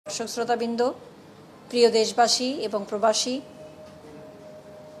দর্শক শ্রোতাবৃন্দ, প্রিয় দেশবাসী এবং প্রবাসী,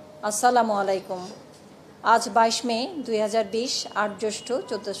 আসসালামু আলাইকুম। আজ 22 মে 2020, 8 জ্যৈষ্ঠ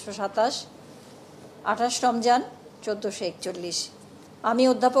 1427, 28 রমজান 1441। আমি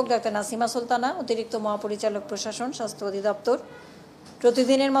অধ্যাপক ডাক্তার নাসিমা সুলতানা, অতিরিক্ত মহাপরিচালক প্রশাসন, স্বাস্থ্য অধিদপ্তর।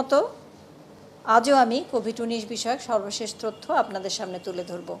 প্রতিদিনের মতো আজও আমি কোভিড-19 বিষয়ক সর্বশেষ তথ্য আপনাদের সামনে তুলে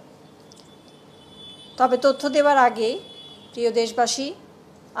ধরব। তবে তথ্য দেওয়ার আগে প্রিয় দেশবাসী,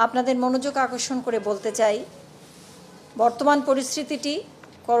 আপনাদের মনোযোগ আকর্ষণ করে বলতে চাই, বর্তমান পরিস্থিতিটি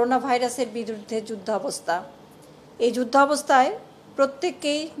করোনা ভাইরাসের বিরুদ্ধে যুদ্ধাবস্থা। এই যুদ্ধাবস্থায়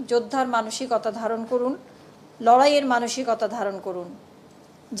প্রত্যেককেই যোদ্ধার মানসিকতা ধারণ করুন, লড়াইয়ের মানসিকতা ধারণ করুন।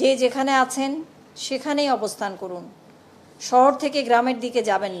 যে যেখানে আছেন সেখানেই অবস্থান করুন, শহর থেকে গ্রামের দিকে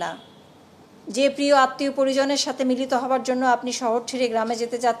যাবেন না। যে প্রিয় আত্মীয় পরিজনের সাথে মিলিত হওয়ার জন্য আপনি শহর ছেড়ে গ্রামে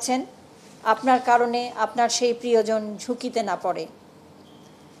যেতে যাচ্ছেন, আপনার কারণে আপনার সেই প্রিয়জন ঝুঁকিতে না পড়ে।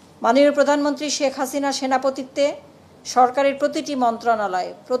 মাননীয় প্রধানমন্ত্রী শেখ হাসিনার সেনাপতিত্বে সরকারের প্রতিটি মন্ত্রণালয়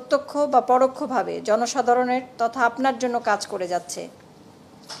প্রত্যক্ষ বা পরোক্ষভাবে জনসাধারণের তথা আপনার জন্য কাজ করে যাচ্ছে।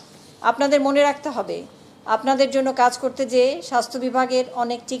 আপনাদের মনে রাখতে হবে, আপনাদের জন্য কাজ করতে যেয়ে স্বাস্থ্য বিভাগের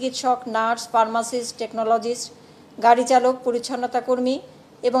অনেক চিকিৎসক, নার্স, ফার্মাসিস্ট, টেকনোলজিস্ট, গাড়ি চালক, পরিচ্ছন্নতা কর্মী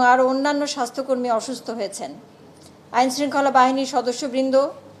এবং আরও অন্যান্য স্বাস্থ্যকর্মী অসুস্থ হয়েছেন। আইনশৃঙ্খলা বাহিনীর সদস্যবৃন্দ,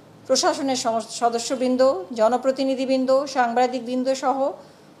 প্রশাসনের সদস্যবৃন্দ, জনপ্রতিনিধিবৃন্দ, সাংবাদিকবৃন্দ সহ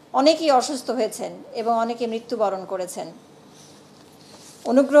অনেকেই অসুস্থ হয়েছেন এবং অনেকে মৃত্যুবরণ করেছেন।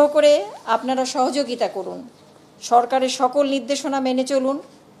 অনুগ্রহ করে আপনারা সহযোগিতা করুন, সরকারের সকল নির্দেশনা মেনে চলুন,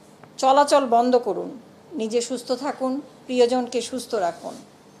 চলাচল বন্ধ করুন, নিজে সুস্থ থাকুন, প্রিয়জনকে সুস্থ রাখুন।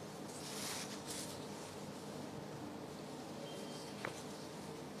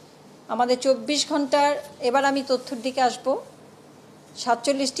 আমাদের 24 ঘন্টার, এবার আমি তথ্যের দিকে আসব।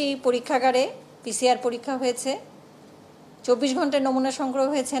 47টি পরীক্ষাগারে PCR পরীক্ষা হয়েছে। 24 ঘন্টায় নমুনা সংগ্রহ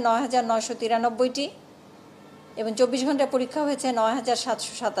হয়েছে 9,993টি এবং 24 ঘন্টায় পরীক্ষা হয়েছে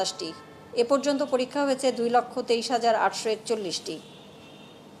 9,727টি। এ পর্যন্ত পরীক্ষা হয়েছে 2,23,841টি।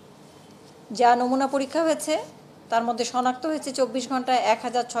 যা নমুনা পরীক্ষা হয়েছে তার মধ্যে শনাক্ত হয়েছে 24 ঘন্টায়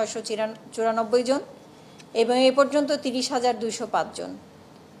 1,694 জন এবং এ পর্যন্ত 30,205 জন।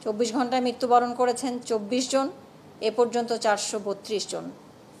 24 ঘন্টায় মৃত্যুবরণ করেছেন 24 জন, এ পর্যন্ত 432 জন।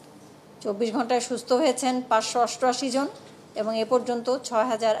 24 ঘন্টায় সুস্থ হয়েছেন 588 জন এবং এ পর্যন্ত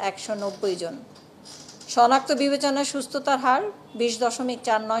 6,190 জন। শনাক্ত বিবেচনায় সুস্থতার হার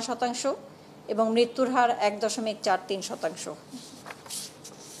 20.49% এবং মৃত্যুর হার 1.43%।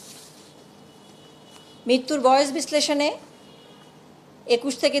 মৃত্যুর বয়স বিশ্লেষণে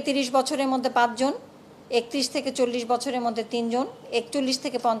 21 থেকে 30 বছরের মধ্যে 5 জন, 31 থেকে 40 বছরের মধ্যে 3 জন, 41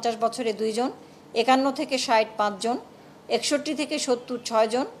 থেকে 50 বছরে 2 জন, 51 থেকে 60 5 জন, 61 থেকে 70 6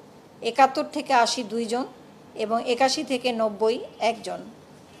 জন, 71 থেকে 80 2 জন এবং 81 থেকে 90 1 জন।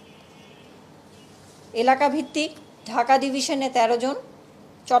 এলাকা ভিত্তিক ঢাকা ডিভিশনে 13 জন,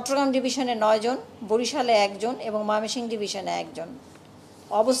 চট্টগ্রাম ডিভিশনে 9 জন, বরিশালে 1 জন এবং ময়মনসিংহ ডিভিশনে 1 জন।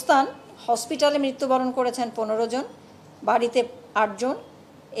 অবস্থান: হসপিটালে মৃত্যুবরণ করেছেন 15 জন, বাড়িতে 8 জন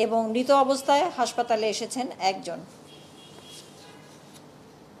এবং মৃত অবস্থায় হাসপাতালে এসেছেন 1 জন।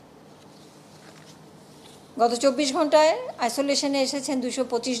 গত 24 ঘন্টায় আইসোলেশনে এসেছেন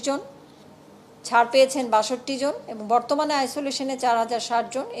 225 জন, ছাড় পেয়েছেন 62 জন এবং বর্তমানে আইসোলেশনে 4,060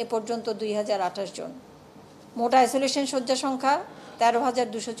 জন, এ পর্যন্ত 2,028 জন। মোট আইসোলেশন শয্যা সংখ্যা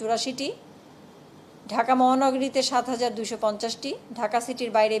 13,284টি। ঢাকা মহানগরীতে 7,250টি, ঢাকা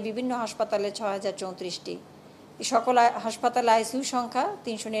সিটির বাইরে বিভিন্ন হাসপাতালে 6,034টি। এই সকল হাসপাতালে আইসিইউ সংখ্যা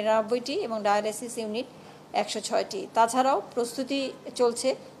 399টি এবং ডায়ালাইসিস ইউনিট 106টি। তাছাড়াও প্রস্তুতি চলছে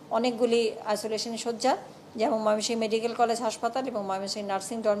অনেকগুলি আইসোলেশন শয্যা, যেমন ময়মনসিংহ মেডিকেল কলেজ হাসপাতাল এবং ময়মনসিংহ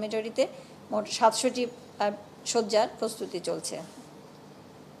নার্সিং ডরমিটরিতে মোট 700টি শয্যার প্রস্তুতি চলছে।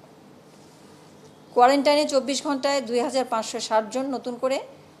 কোয়ারেন্টাইনে 24 ঘন্টায় 2,560 জন নতুন করে,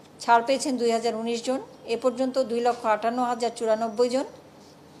 ছাড় পেয়েছেন 2,019 জন, এ পর্যন্ত 2,58,094 জন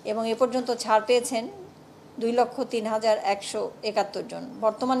এবং এ পর্যন্ত ছাড় পেয়েছেন 2,03,171 জন।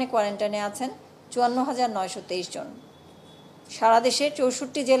 বর্তমানে কোয়ারেন্টাইনে আছেন 54,923 জন। সারা দেশে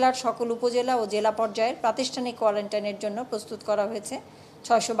 64 জেলার সকল উপজেলা ও জেলা পর্যায়ের প্রাতিষ্ঠানিক কোয়ারেন্টাইনের জন্য প্রস্তুত করা হয়েছে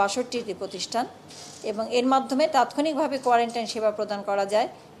 662টি প্রতিষ্ঠান এবং এর মাধ্যমে তাৎক্ষণিকভাবে কোয়ারেন্টাইন সেবা প্রদান করা যায়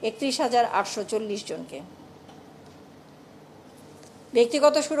 31,840 জনকে।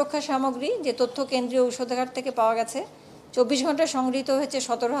 ব্যক্তিগত সুরক্ষা সামগ্রী যে তথ্য কেন্দ্রীয় ঔষধাগার থেকে পাওয়া গেছে, 24 ঘন্টায় সংগৃহীত হয়েছে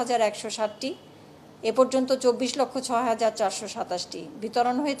 17,160টি, এ পর্যন্ত 24,06,427টি।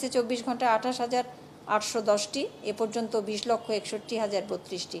 বিতরণ হয়েছে 24 ঘন্টায় 28,810টি, এ পর্যন্ত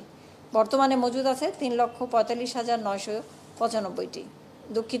 20,61,032টি। বর্তমানে মজুদ আছে 3,45,995টি,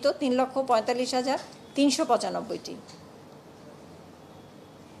 দুঃখিত 3,45,395টি।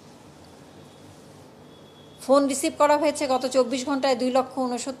 ফোন রিসিভ করা হয়েছে গত 24 ঘন্টায়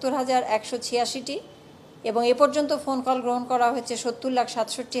 2,69,186টি এবং এ পর্যন্ত ফোন কল গ্রহণ করা হয়েছে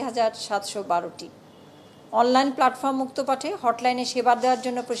 70,67,712টি। অনলাইন প্ল্যাটফর্ম মুক্তপাঠে হটলাইনে সেবা দেওয়ার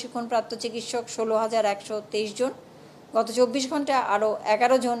জন্য প্রশিক্ষণপ্রাপ্ত চিকিৎসক 16,123 জন। গত 24 ঘন্টায় আরও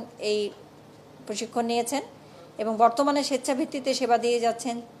 11 জন এই প্রশিক্ষণ নিয়েছেন এবং বর্তমানে স্বেচ্ছাভিত্তিতে সেবা দিয়ে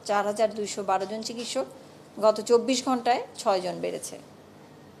যাচ্ছেন 4,212 জন চিকিৎসক। গত 24 ঘন্টায় 6 জন বেড়েছে।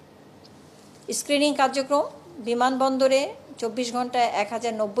 স্ক্রিনিং কার্যক্রম বিমানবন্দরে 24 ঘন্টায়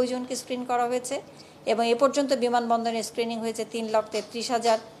 1,090 জনকে স্ক্রিন করা হয়েছে এবং এ পর্যন্ত বিমানবন্দরে স্ক্রিনিং হয়েছে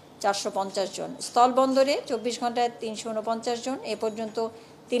 3,33,450 জন। স্থলবন্দরে 24 ঘন্টায় 349 জন, এ পর্যন্ত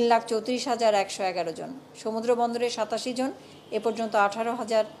 3,34,111 জন। সমুদ্র বন্দরে 87 জন, এ পর্যন্ত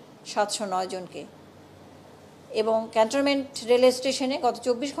 18,709 জনকে। এবং ক্যান্টনমেন্ট রেলওয়ে স্টেশনে গত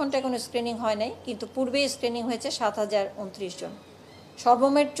 24 ঘন্টায় কোনো স্ক্রিনিং হয় নাই, কিন্তু পূর্বে স্ক্রিনিং হয়েছে 7,029 জন।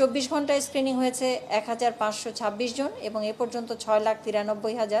 সর্বমোট 24 ঘন্টায় স্ক্রিনিং হয়েছে 1,526 জন এবং এ পর্যন্ত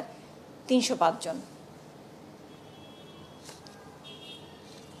 6,93,305 জন।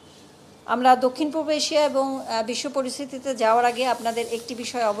 আমরা দক্ষিণ পূর্ব এশিয়া এবং বিশ্ব পরিস্থিতিতে যাওয়ার আগে আপনাদের একটি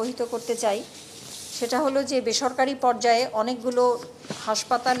বিষয় অবহিত করতে চাই, সেটা হলো যে বেসরকারি পর্যায়ে অনেকগুলো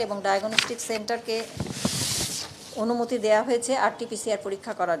হাসপাতাল এবং ডায়াগনস্টিক সেন্টারকে অনুমতি দেওয়া হয়েছে RT-PCR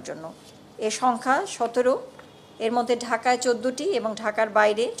পরীক্ষা করার জন্য। এর সংখ্যা 17, এর মধ্যে ঢাকায় 14টি এবং ঢাকার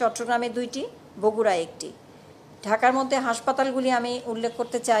বাইরে চট্টগ্রামে 2টি, বগুড়ায় 1টি। ঢাকার মধ্যে হাসপাতালগুলি আমি উল্লেখ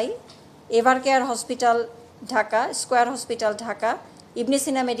করতে চাই: ever care hospital Dhaka, square hospital Dhaka, ইবনে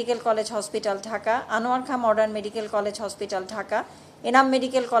সিনা medical college hospital Dhaka, Anwar Khan modern medical college hospital Dhaka, Enam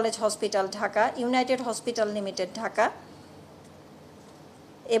medical college hospital Dhaka, United hospital limited Dhaka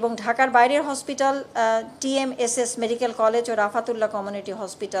এবং ঢাকার বাইরের হসপিটাল TMSS মেডিকেল কলেজ ও রাফাতুল্লাহ কমিউনিটি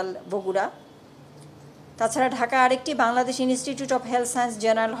হসপিটাল বগুড়া। তাছাড়া ঢাকা আরেকটি Bangladesh institute of health science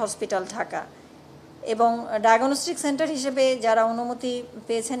general hospital Dhaka এবং ডায়াগনস্টিক সেন্টার হিসেবে যারা অনুমতি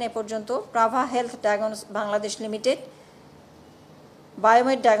পেয়েছেন এ পর্যন্ত: Praava health Bangladesh limited,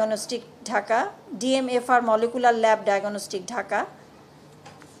 biomed diagnostic Dhaka, DMFR molecular lab diagnostic Dhaka.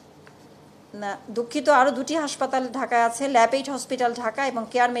 দুঃখিত, আরও 2টি হাসপাতাল ঢাকায় আছে: ল্যাব8 হসপিটাল ঢাকা এবং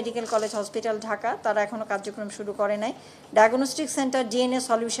care medical college hospital Dhaka. তারা এখনও কার্যক্রম শুরু করে নাই। Diagnostic centre DNA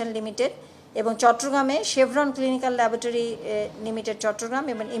solution limited এবং চট্টগ্রামে Chevron clinical laboratory limited Chittagong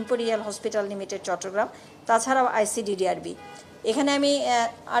এবং ইম্পেরিয়াল হসপিটাল লিমিটেড চট্টগ্রাম। তাছাড়াও ICDDRB। এখানে আমি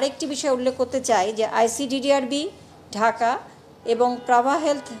আরেকটি বিষয় উল্লেখ করতে চাই যে ICDDRB ঢাকা এবং প্রাভা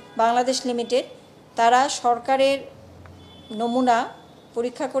হেলথ বাংলাদেশ লিমিটেড তারা সরকারের নমুনা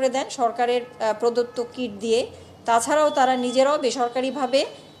পরীক্ষা করে দেন সরকারের প্রদত্ত কিট দিয়ে। তাছাড়াও তারা নিজেরাও বেসরকারিভাবে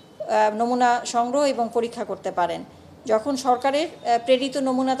নমুনা সংগ্রহ এবং পরীক্ষা করতে পারেন। যখন সরকারের প্রেরিত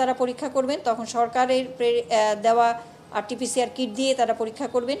নমুনা তারা পরীক্ষা করবেন তখন সরকারের দেওয়া RT-PCR কিট দিয়ে তারা পরীক্ষা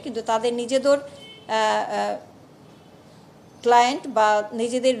করবেন, কিন্তু তাদের নিজেদের ক্লায়েন্ট বা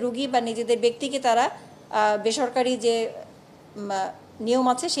নিজেদের রুগী বা নিজেদের ব্যক্তিকে তারা বেসরকারি যে নিয়ম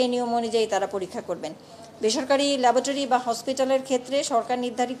আছে সেই নিয়ম অনুযায়ী তারা পরীক্ষা করবেন। বেসরকারি ল্যাবরেটরি বা হসপিটালের ক্ষেত্রে সরকার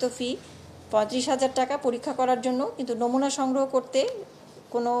নির্ধারিত ফি 35,000 টাকা পরীক্ষা করার জন্য, কিন্তু নমুনা সংগ্রহ করতে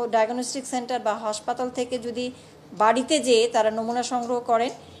কোনো ডায়াগনস্টিক সেন্টার বা হাসপাতাল থেকে যদি বাড়িতে যেয়ে তারা নমুনা সংগ্রহ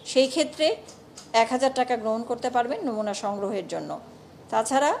করেন সেই ক্ষেত্রে 1,000 টাকা গ্রহণ করতে পারবেন নমুনা সংগ্রহের জন্য।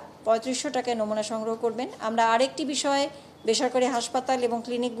 তাছাড়া 3500 টাকায় নমুনা সংগ্রহ করবেন। আমরা আরেকটি বিষয়ে বেসরকারি হাসপাতাল এবং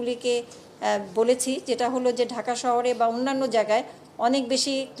ক্লিনিকগুলিকে বলেছি, যেটা হলো যে ঢাকা শহরে বা অন্যান্য জায়গায় অনেক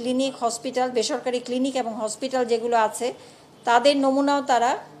বেশি ক্লিনিক, হসপিটাল, বেসরকারি ক্লিনিক এবং হসপিটাল যেগুলো আছে তাদের নমুনাও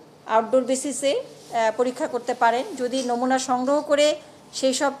তারা আউটডোর বেসিসে পরীক্ষা করতে পারেন। যদি নমুনা সংগ্রহ করে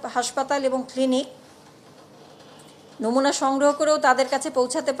সেই সব হাসপাতাল এবং ক্লিনিক নমুনা সংগ্রহ করেও তাদের কাছে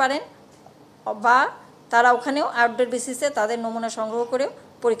পৌঁছাতে পারেন বা তারা ওখানেও আউটডোর বেসিসে তাদের নমুনা সংগ্রহ করেও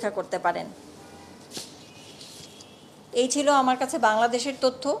পরীক্ষা করতে পারেন। এই ছিল আমার কাছে বাংলাদেশের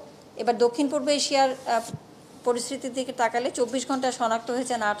তথ্য। এবার দক্ষিণ পূর্ব এশিয়ার পরিস্থিতির দিকে তাকালে 24 ঘন্টায় শনাক্ত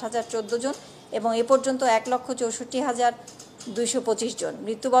হয়েছেন 8,014 জন এবং এ পর্যন্ত 1,64,225 জন।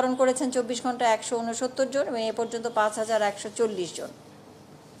 মৃত্যুবরণ করেছেন 24 ঘন্টায় 169 জন এবং এ পর্যন্ত 5,140 জন।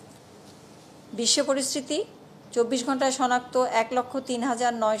 বিশ্ব পরিস্থিতি: 24 ঘন্টায় শনাক্ত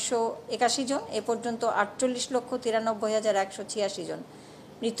 1,03,981 জন, এ পর্যন্ত 48,93,186 জন।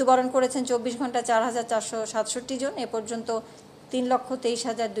 মৃত্যুবরণ করেছেন 24 ঘন্টায় 4,467 জন, এ পর্যন্ত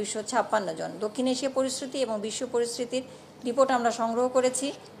 3,23,256 জন। দক্ষিণ এশিয়া পরিস্থিতি এবং বিশ্ব পরিস্থিতির রিপোর্ট আমরা সংগ্রহ করেছি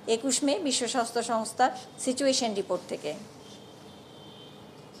 21 মে বিশ্ব স্বাস্থ্য সংস্থার সিচুয়েশন রিপোর্ট থেকে।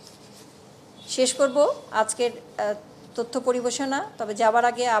 শেষ করব আজকের তথ্য পরিবেশনা, তবে যাবার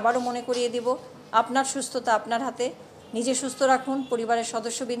আগে আবারও মনে করিয়ে দিব আপনার সুস্থতা আপনার হাতে। নিজে সুস্থ রাখুন, পরিবারের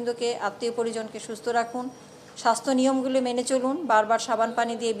সদস্যবৃন্দকে, আত্মীয় পরিজনকে সুস্থ রাখুন, স্বাস্থ্য নিয়মগুলো মেনে চলুন, বারবার সাবান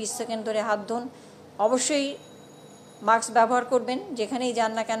পানি দিয়ে 20 সেকেন্ড ধরে হাত ধুন, অবশ্যই মাস্ক ব্যবহার করবেন, যেখানেই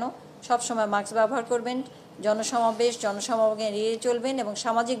যান না কেন সবসময় মাস্ক ব্যবহার করবেন। জনসমাবেশ এড়িয়ে চলবেন এবং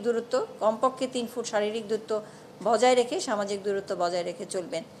সামাজিক দূরত্ব কমপক্ষে 3 ফুট শারীরিক দূরত্ব বজায় রেখে সামাজিক দূরত্ব বজায় রেখে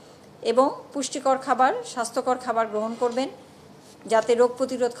চলবেন এবং পুষ্টিকর খাবার, স্বাস্থ্যকর খাবার গ্রহণ করবেন যাতে রোগ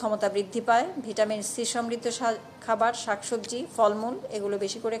প্রতিরোধ ক্ষমতা বৃদ্ধি পায়। ভিটামিন সি সমৃদ্ধ খাবার, শাকসবজি, ফলমূল এগুলো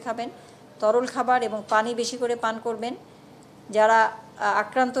বেশি করে খাবেন। তরল খাবার এবং পানি বেশি করে পান করবেন। যারা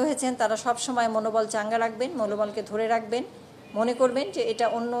আক্রান্ত হয়েছেন তারা সব সময় মনোবল চাঙ্গা রাখবেন, মনোবলকে ধরে রাখবেন। মনে করবেন যে এটা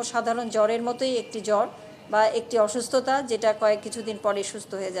অন্য সাধারণ জ্বরের মতোই একটি জ্বর বা একটি অসুস্থতা, যেটা কিছুদিন পরে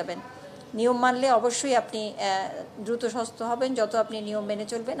সুস্থ হয়ে যাবেন। নিয়ম মানলে অবশ্যই আপনি দ্রুত সুস্থ হবেন। যত আপনি নিয়ম মেনে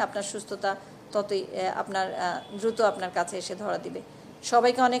চলবেন আপনার সুস্থতা ততই দ্রুত আপনার কাছে এসে ধরা দিবে।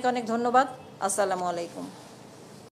 সবাইকে অনেক অনেক ধন্যবাদ। আসসালামু আলাইকুম।